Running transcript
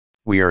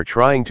We are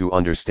trying to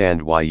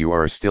understand why you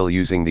are still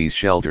using these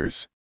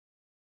shelters.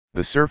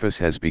 The surface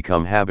has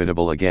become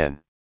habitable again.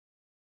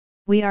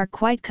 We are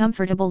quite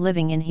comfortable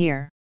living in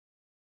here.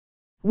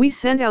 We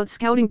send out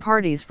scouting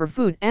parties for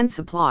food and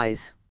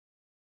supplies.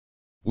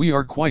 We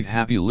are quite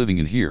happy living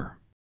in here.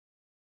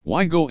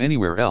 Why go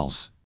anywhere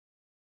else?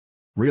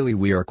 Really,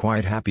 we are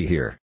quite happy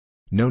here.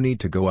 No need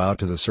to go out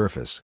to the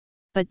surface.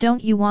 But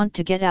don't you want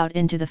to get out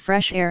into the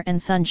fresh air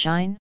and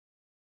sunshine?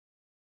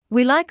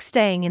 We like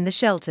staying in the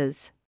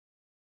shelters.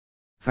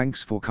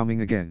 Thanks for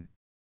coming again.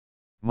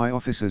 My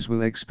officers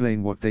will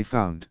explain what they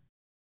found.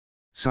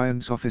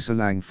 Science Officer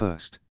Lang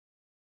first.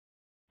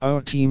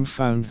 Our team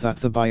found that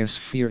the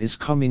biosphere is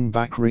coming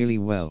back really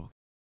well.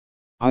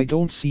 I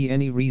don't see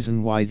any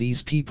reason why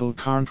these people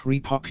can't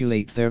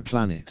repopulate their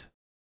planet.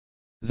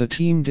 The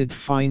team did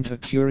find a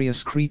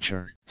curious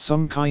creature,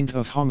 some kind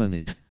of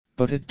hominid,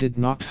 but it did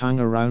not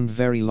hang around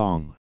very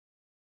long.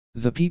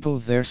 The people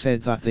there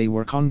said that they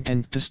were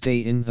content to stay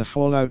in the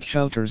fallout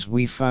shelters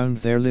we found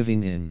they're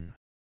living in.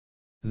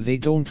 They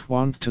don't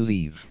want to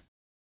leave.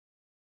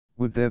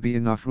 Would there be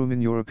enough room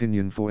in your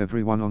opinion for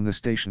everyone on the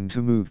station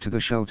to move to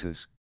the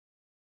shelters?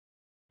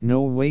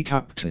 No way,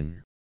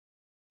 Captain.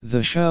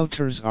 The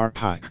shelters are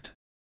packed.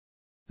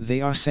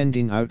 They are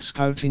sending out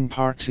scouting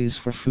parties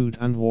for food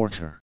and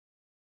water.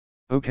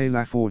 Okay,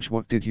 LaForge,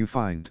 what did you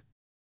find?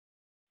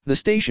 The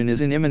station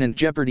is in imminent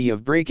jeopardy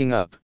of breaking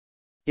up.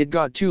 It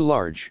got too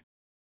large.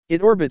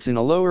 It orbits in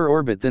a lower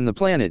orbit than the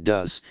planet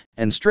does,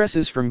 and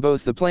stresses from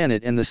both the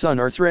planet and the sun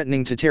are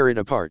threatening to tear it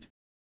apart.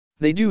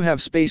 They do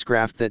have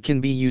spacecraft that can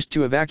be used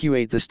to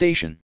evacuate the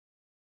station.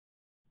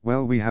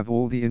 Well, we have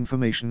all the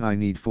information I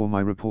need for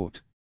my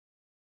report.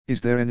 Is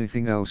there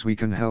anything else we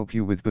can help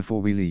you with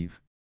before we leave?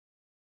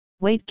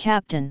 Wait,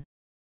 Captain.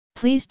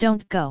 Please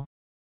don't go.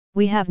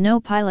 We have no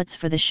pilots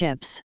for the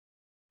ships.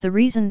 The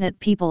reason that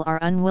people are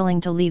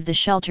unwilling to leave the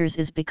shelters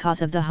is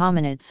because of the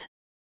hominids.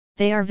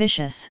 They are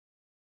vicious.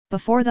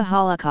 Before the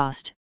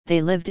Holocaust,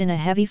 they lived in a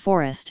heavy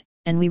forest,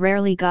 and we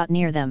rarely got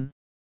near them.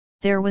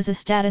 There was a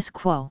status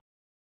quo.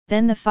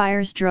 Then the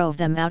fires drove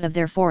them out of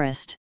their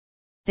forest.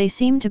 They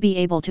seemed to be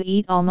able to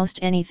eat almost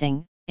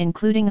anything,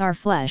 including our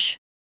flesh.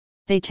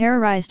 They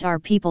terrorized our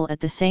people at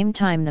the same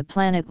time the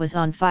planet was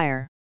on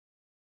fire.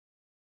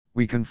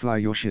 We can fly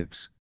your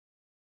ships.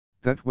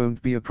 That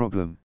won't be a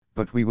problem,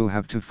 but we will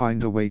have to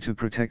find a way to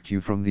protect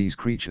you from these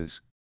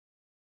creatures.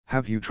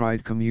 Have you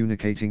tried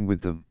communicating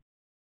with them?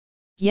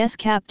 Yes,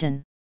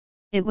 Captain.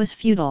 It was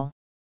futile.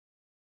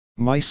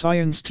 My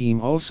science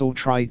team also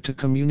tried to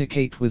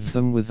communicate with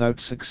them without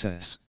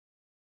success.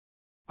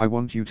 I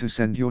want you to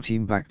send your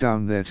team back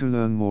down there to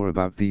learn more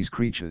about these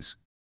creatures.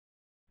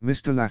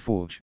 Mr.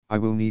 LaForge, I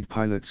will need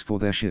pilots for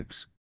their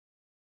ships.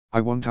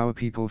 I want our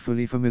people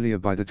fully familiar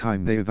by the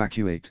time they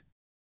evacuate.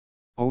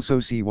 Also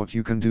see what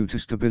you can do to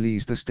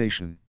stabilize the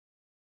station.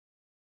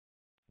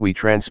 We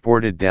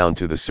transported down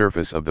to the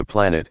surface of the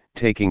planet,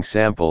 taking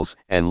samples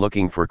and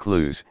looking for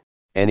clues,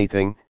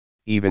 anything,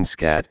 even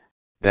scat,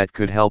 that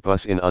could help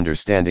us in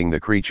understanding the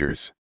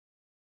creatures.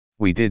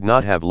 We did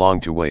not have long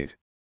to wait.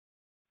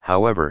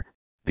 However,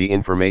 the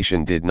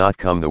information did not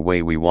come the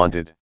way we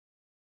wanted.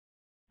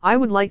 I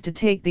would like to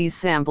take these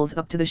samples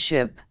up to the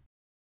ship.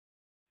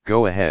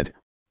 Go ahead,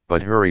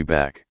 but hurry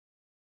back.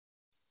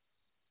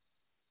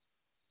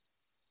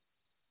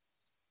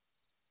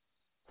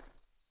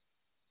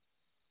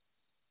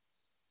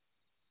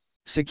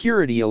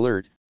 Security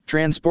alert,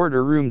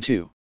 transporter room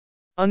 2.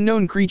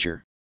 Unknown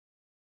creature.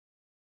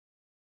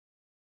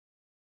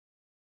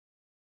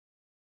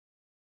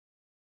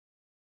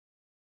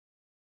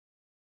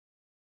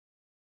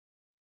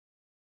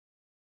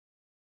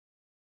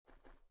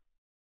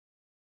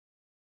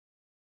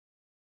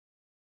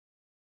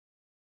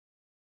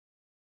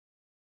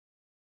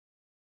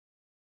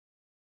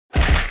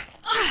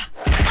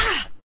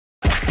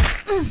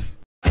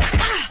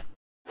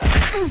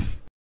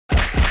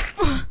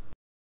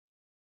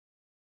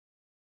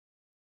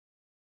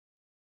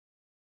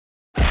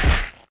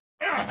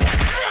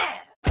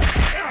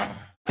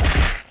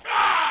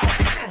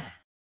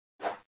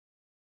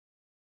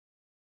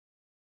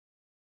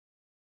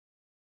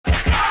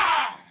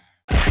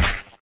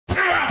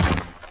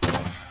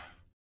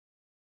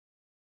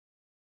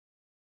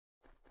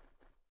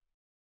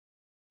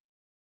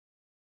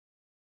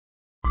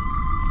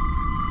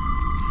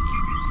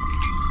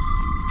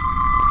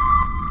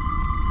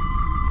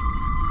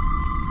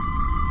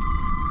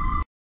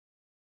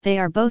 They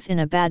are both in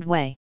a bad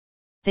way.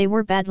 They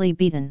were badly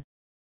beaten.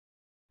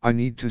 I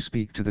need to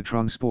speak to the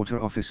transporter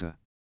officer.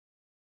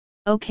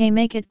 Okay,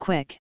 make it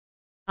quick.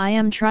 I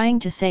am trying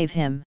to save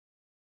him.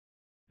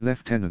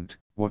 Lieutenant,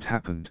 what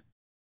happened?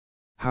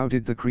 How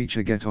did the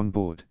creature get on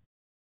board?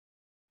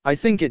 I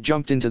think it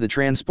jumped into the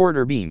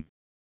transporter beam.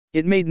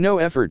 It made no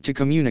effort to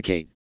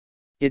communicate.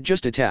 It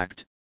just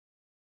attacked.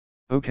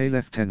 Okay,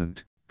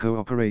 Lieutenant,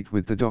 cooperate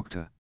with the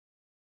doctor.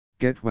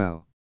 Get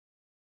well.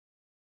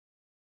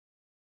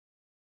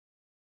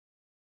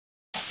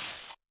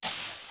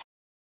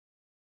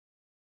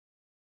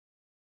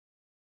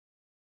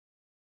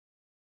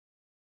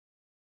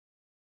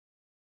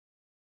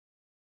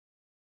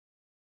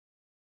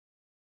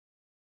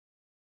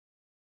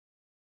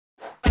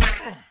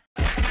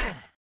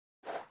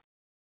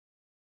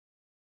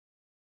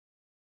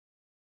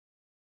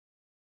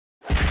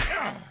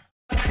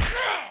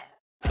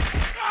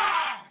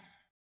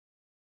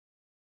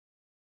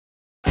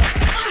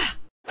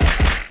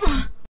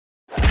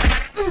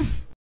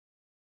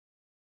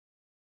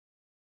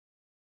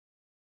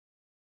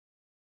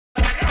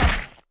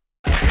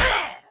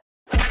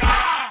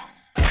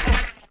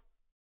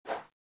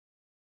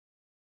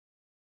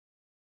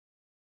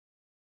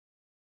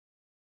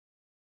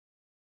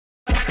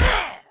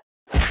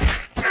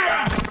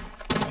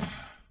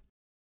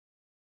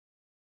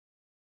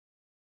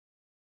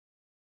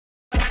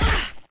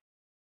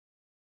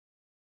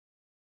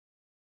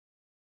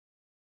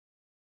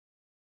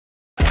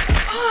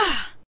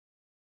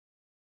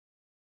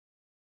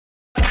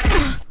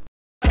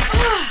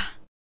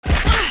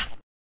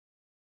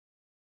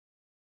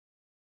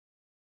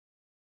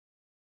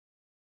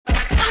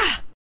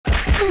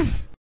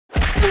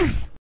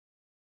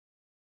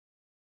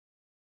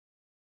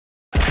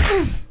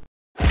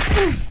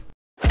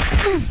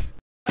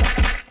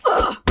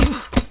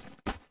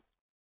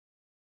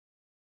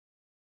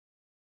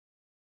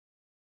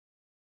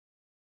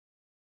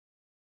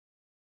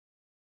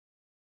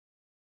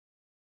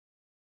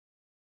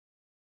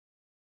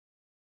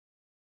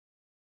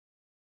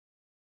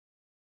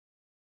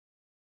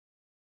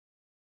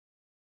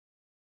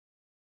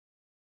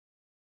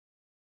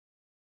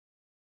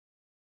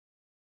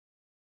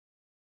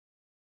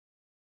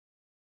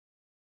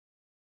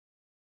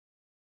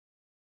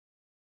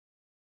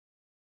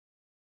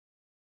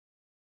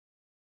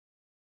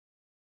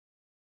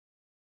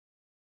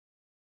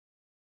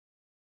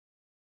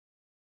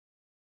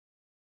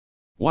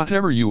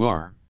 Whatever you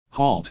are,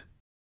 halt.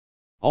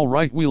 All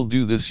right, we'll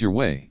do this your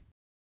way.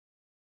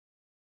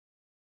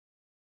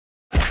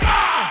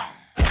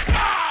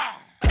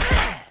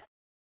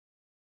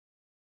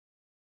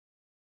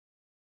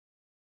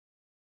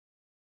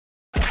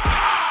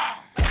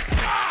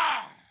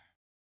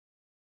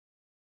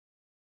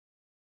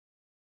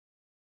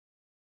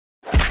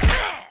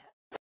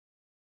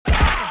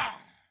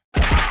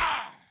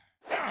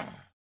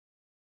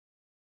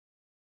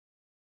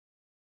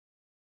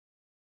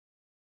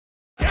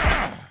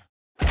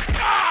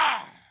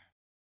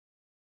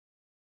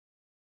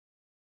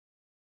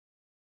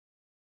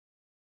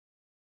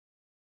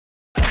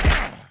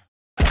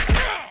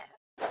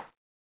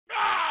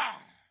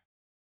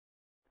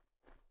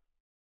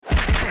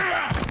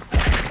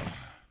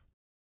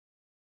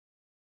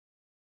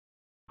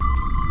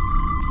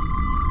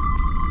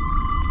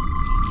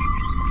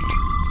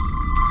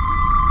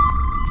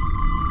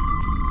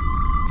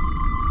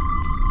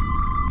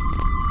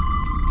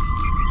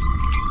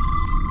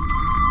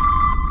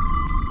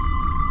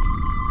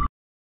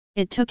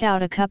 It took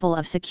out a couple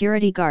of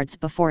security guards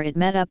before it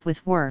met up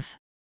with Worf.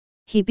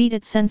 He beat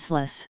it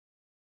senseless.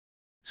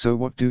 So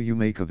what do you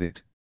make of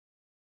it?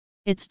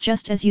 It's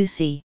just as you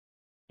see.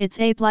 It's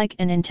ape-like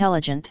and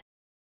intelligent.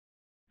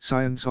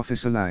 Science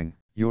Officer Lang,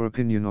 your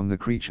opinion on the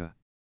creature?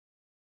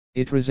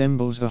 It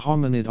resembles a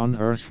hominid on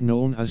Earth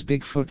known as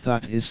Bigfoot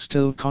that is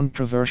still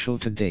controversial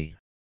today.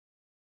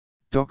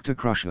 Dr.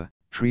 Crusher,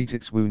 treat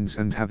its wounds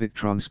and have it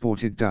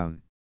transported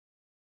down.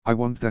 I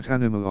want that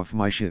animal off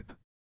my ship.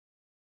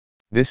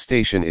 This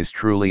station is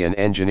truly an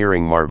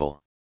engineering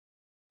marvel.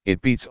 It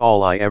beats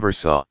all I ever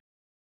saw.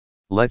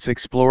 Let's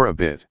explore a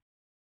bit.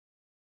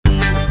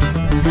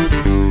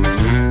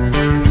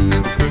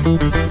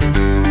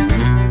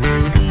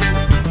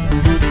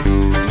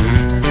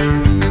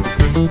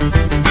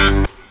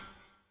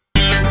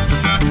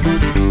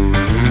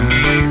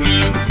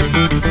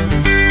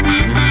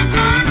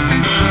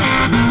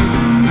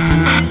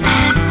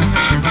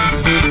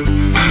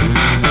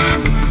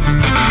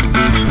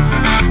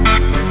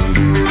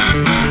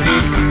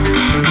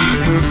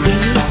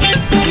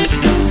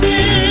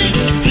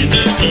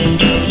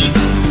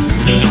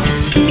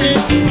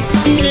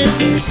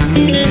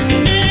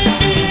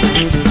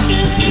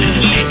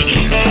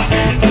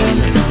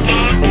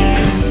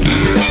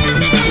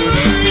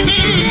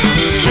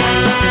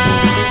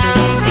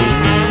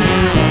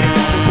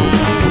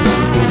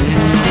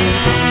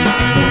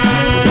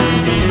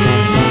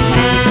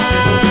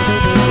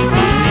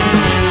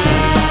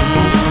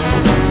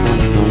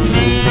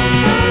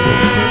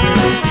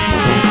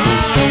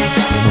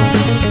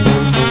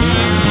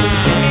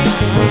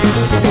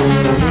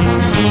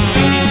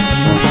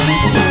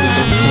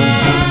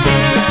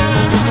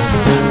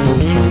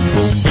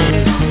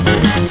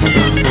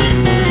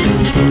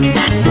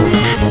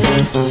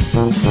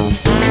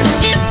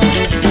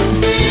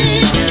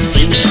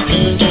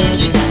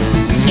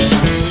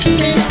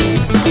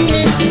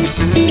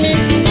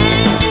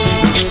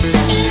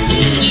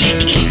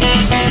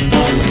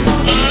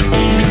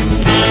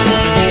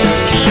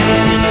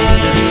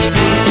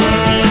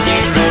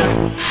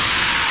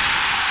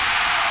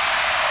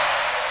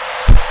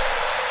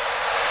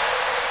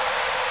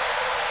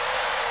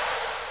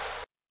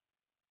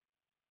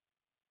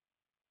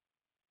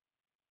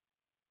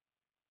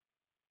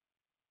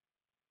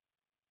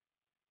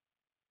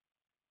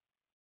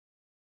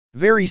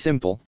 Very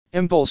simple,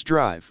 impulse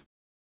drive.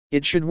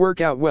 It should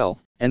work out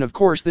well, and of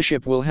course the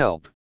ship will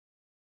help.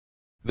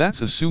 That's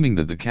assuming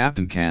that the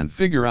captain can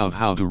figure out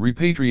how to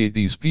repatriate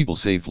these people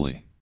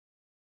safely.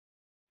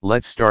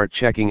 Let's start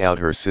checking out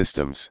her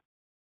systems.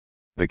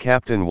 The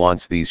captain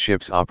wants these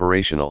ships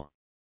operational.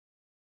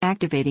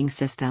 Activating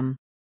system.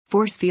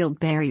 Force field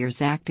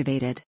barriers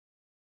activated.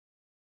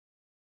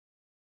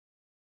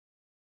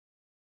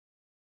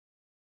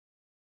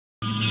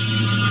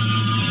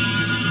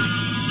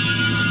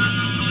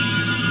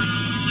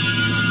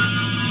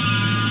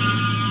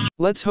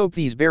 Let's hope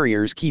these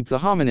barriers keep the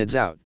hominids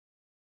out.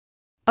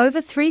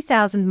 Over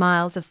 3,000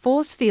 miles of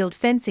force field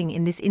fencing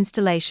in this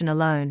installation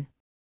alone.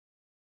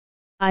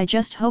 I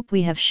just hope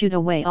we have shooed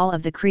away all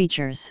of the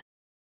creatures.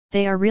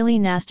 They are really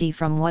nasty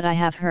from what I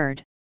have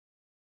heard.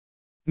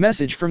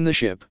 Message from the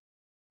ship.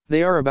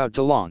 They are about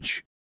to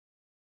launch.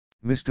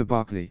 Mr.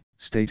 Barclay,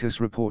 status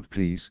report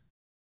please.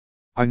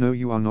 I know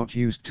you are not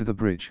used to the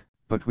bridge,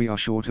 but we are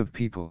short of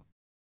people.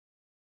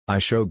 I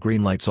show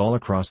green lights all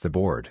across the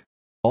board.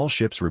 All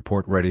ships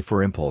report ready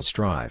for impulse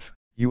drive.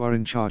 You are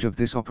in charge of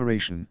this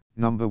operation,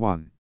 number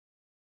 1.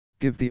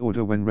 Give the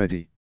order when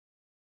ready.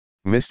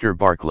 Mr.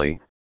 Barclay,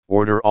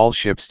 order all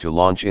ships to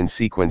launch in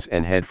sequence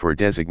and head for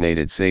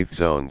designated safe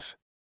zones.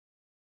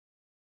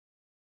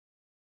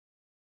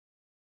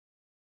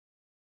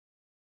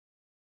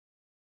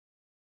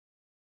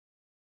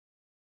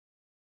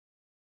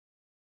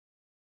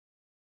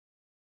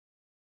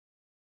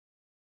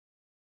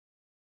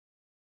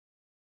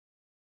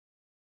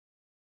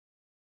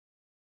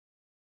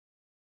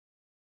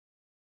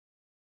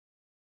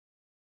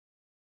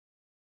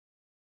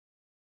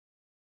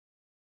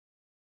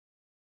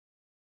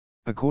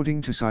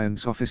 According to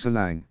Science Officer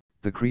Lang,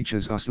 the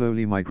creatures are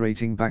slowly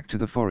migrating back to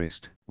the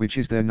forest, which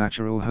is their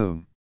natural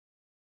home.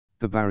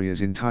 The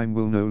barriers in time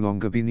will no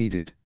longer be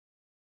needed.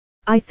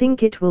 I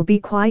think it will be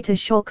quite a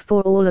shock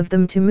for all of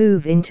them to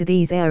move into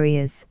these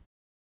areas.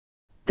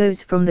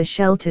 Those from the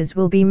shelters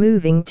will be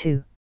moving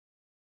too.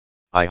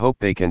 I hope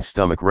they can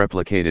stomach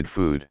replicated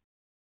food.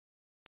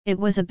 It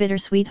was a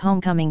bittersweet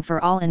homecoming for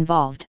all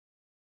involved.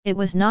 It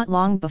was not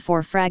long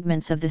before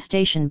fragments of the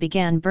station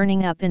began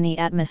burning up in the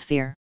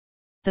atmosphere.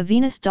 The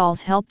Venus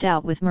dolls helped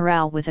out with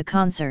morale with a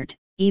concert,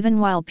 even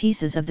while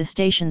pieces of the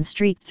station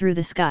streaked through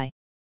the sky.